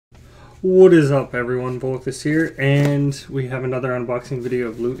What is up, everyone? Volathis here, and we have another unboxing video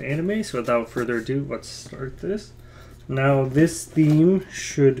of Loot Anime. So without further ado, let's start this. Now, this theme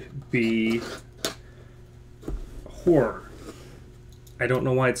should be horror. I don't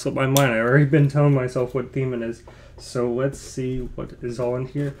know why it slipped my mind. I've already been telling myself what theme it is. So let's see what is all in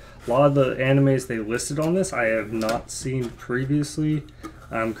here. A lot of the animes they listed on this I have not seen previously.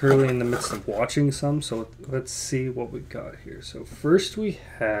 I'm currently in the midst of watching some, so let's see what we got here. So first we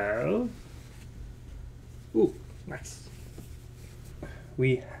have... Ooh, nice.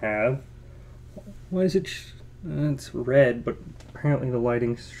 We have... Why is it... it's red, but apparently the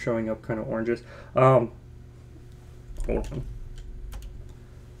lighting's showing up kind of oranges. Hold on.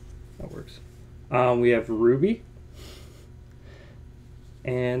 That works. We have Ruby.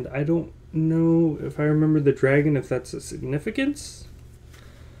 And I don't know if I remember the dragon, if that's a significance.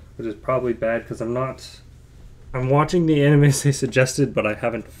 Which is probably bad because I'm watching the animes they suggested, but I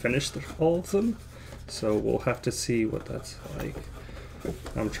haven't finished all of them. So we'll have to see what that's like.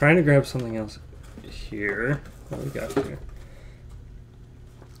 I'm trying to grab something else here. What do we got here?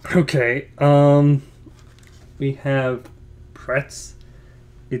 Okay, we have Pretz.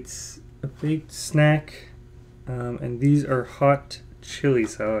 It's a baked snack, and these are hot chili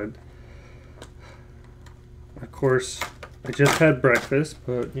salad. Of course, I just had breakfast,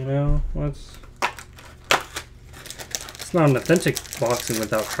 but you know, it's not an authentic boxing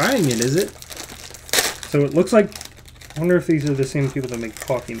without trying it, is it? So it looks like, I wonder if these are the same people that make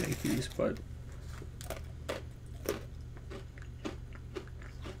coffee make these, but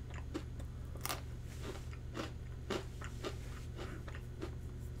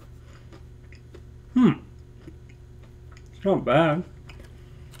it's not bad.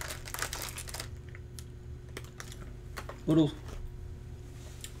 Little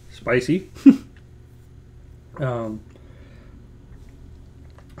spicy. I'm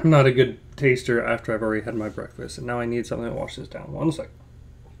not a good taster after I've already had my breakfast, and now I need something to wash this down. 1 second.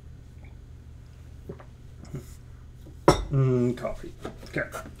 Coffee. Okay,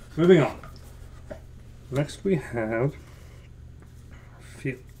 moving on. Next we have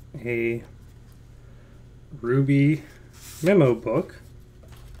a Ruby memo book.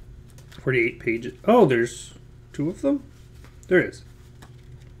 48 pages. Oh, there's 2 of them? There is.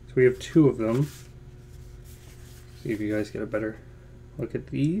 So we have 2 of them. See if you guys get a better look at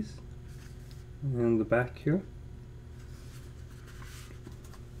these. And the back here.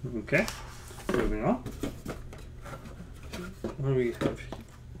 Okay. Moving on. What do we have here?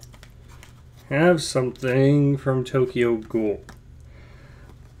 Have something from Tokyo Ghoul.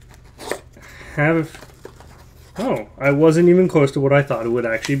 Oh, I wasn't even close to what I thought it would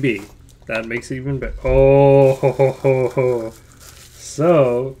actually be. That makes it even better. Oh, ho, ho, ho, ho.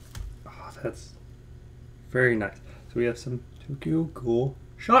 So, that's very nice. So we have some Tokyo Ghoul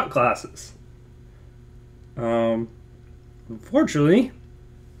shot glasses. Unfortunately,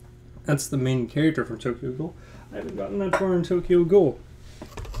 that's the main character from Tokyo Ghoul. I haven't gotten that far in Tokyo Ghoul,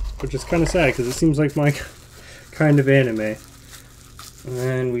 which is kind of sad because it seems like my kind of anime. And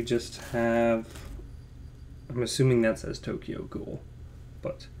then we just have, I'm assuming that says Tokyo Ghoul,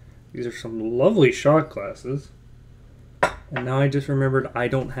 but these are some lovely shot glasses. And now I just remembered I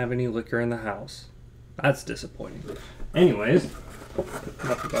don't have any liquor in the house. That's disappointing. Anyways,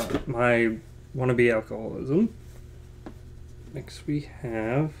 enough about my wannabe alcoholism. Next we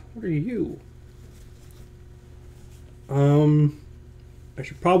have, what are you? I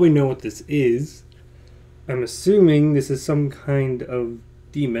should probably know what this is. I'm assuming this is some kind of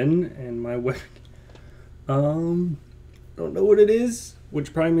demon, and my weapon. Don't know what it is,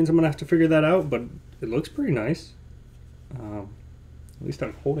 which probably means I'm gonna have to figure that out, but it looks pretty nice. At least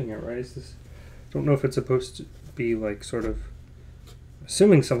I'm holding it right. Is this? Don't know if it's supposed to be like sort of,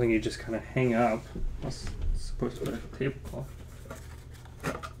 assuming something you just kind of hang up. It's supposed to be like a tablecloth.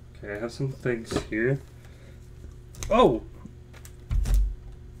 Okay, I have some things here. Oh!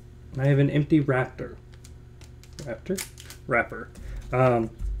 I have an empty wrapper. Now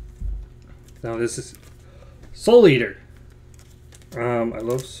this is Soul Eater. I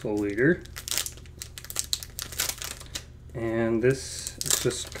love Soul Eater. And this is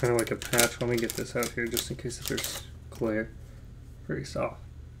just kind of like a patch. Let me get this out here just in case if there's glare. Very soft.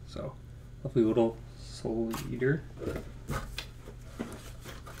 So, lovely little Soul Eater.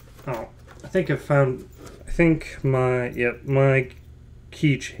 Oh, I think I found, my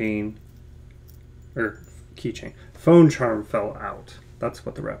keychain, phone charm fell out. That's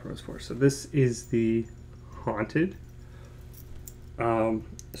what the wrapper was for. So this is the Haunted.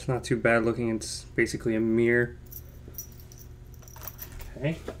 It's not too bad looking. It's basically a mirror.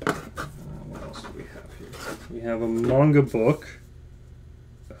 Okay. What else do we have here? We have a manga book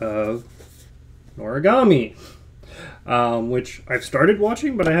of Origami, which I've started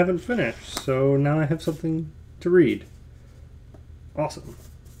watching, but I haven't finished. So now I have something to read. Awesome.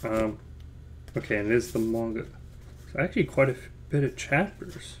 Okay, and it is the manga. It's actually quite a bit of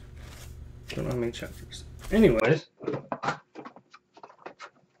chapters. Don't know how many chapters. Anyways,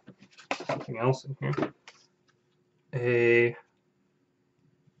 something else in here.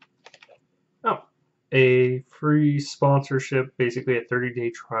 A free sponsorship, basically a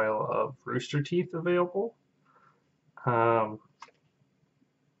 30-day trial of Rooster Teeth available. They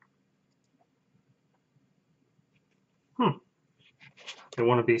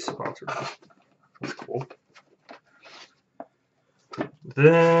want to be sponsored. That's cool.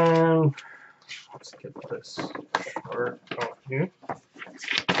 Then let's get this chart out here.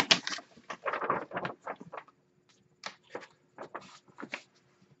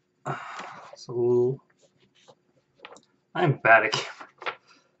 So I'm bad at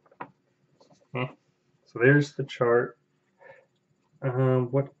camera. So there's the chart.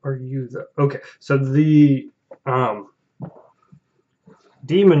 What are you? Okay, so the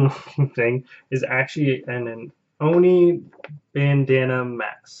demon thing is actually an Oni bandana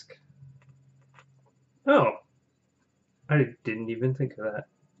mask. Oh, I didn't even think of that.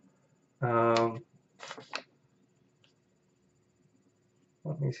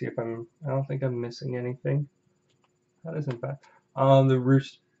 Let me see if I don't think I'm missing anything. That isn't bad. The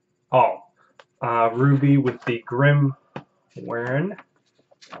roost. Oh, Ruby with the Grim wearing.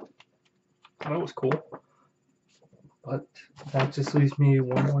 That was cool. But that just leaves me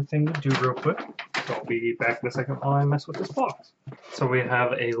one more thing to do real quick. So I'll be back in a second while I mess with this box. So we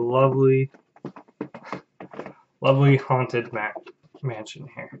have a lovely haunted mansion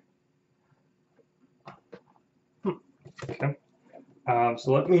here. Okay.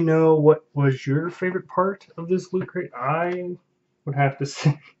 So let me know what was your favorite part of this loot crate. I would have to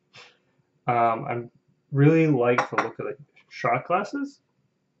say I really like the look of the shot glasses.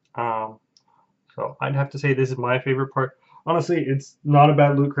 So I'd have to say this is my favorite part. Honestly, it's not a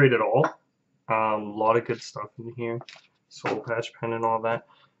bad loot crate at all. A lot of good stuff in here. Soul patch pen and all that.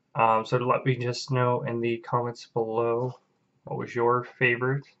 So let me just know in the comments below what was your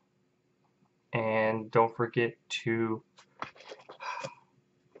favorite. And don't forget to...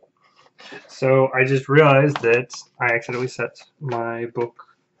 So I just realized that I accidentally set my book,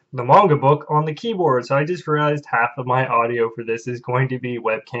 the manga book, on the keyboard. So I just realized half of my audio for this is going to be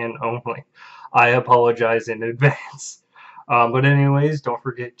webcam only. I apologize in advance. But anyways, don't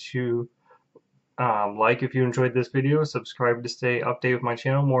forget to like if you enjoyed this video, subscribe to stay updated with my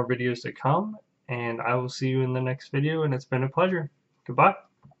channel, more videos to come, and I will see you in the next video, and it's been a pleasure. Goodbye.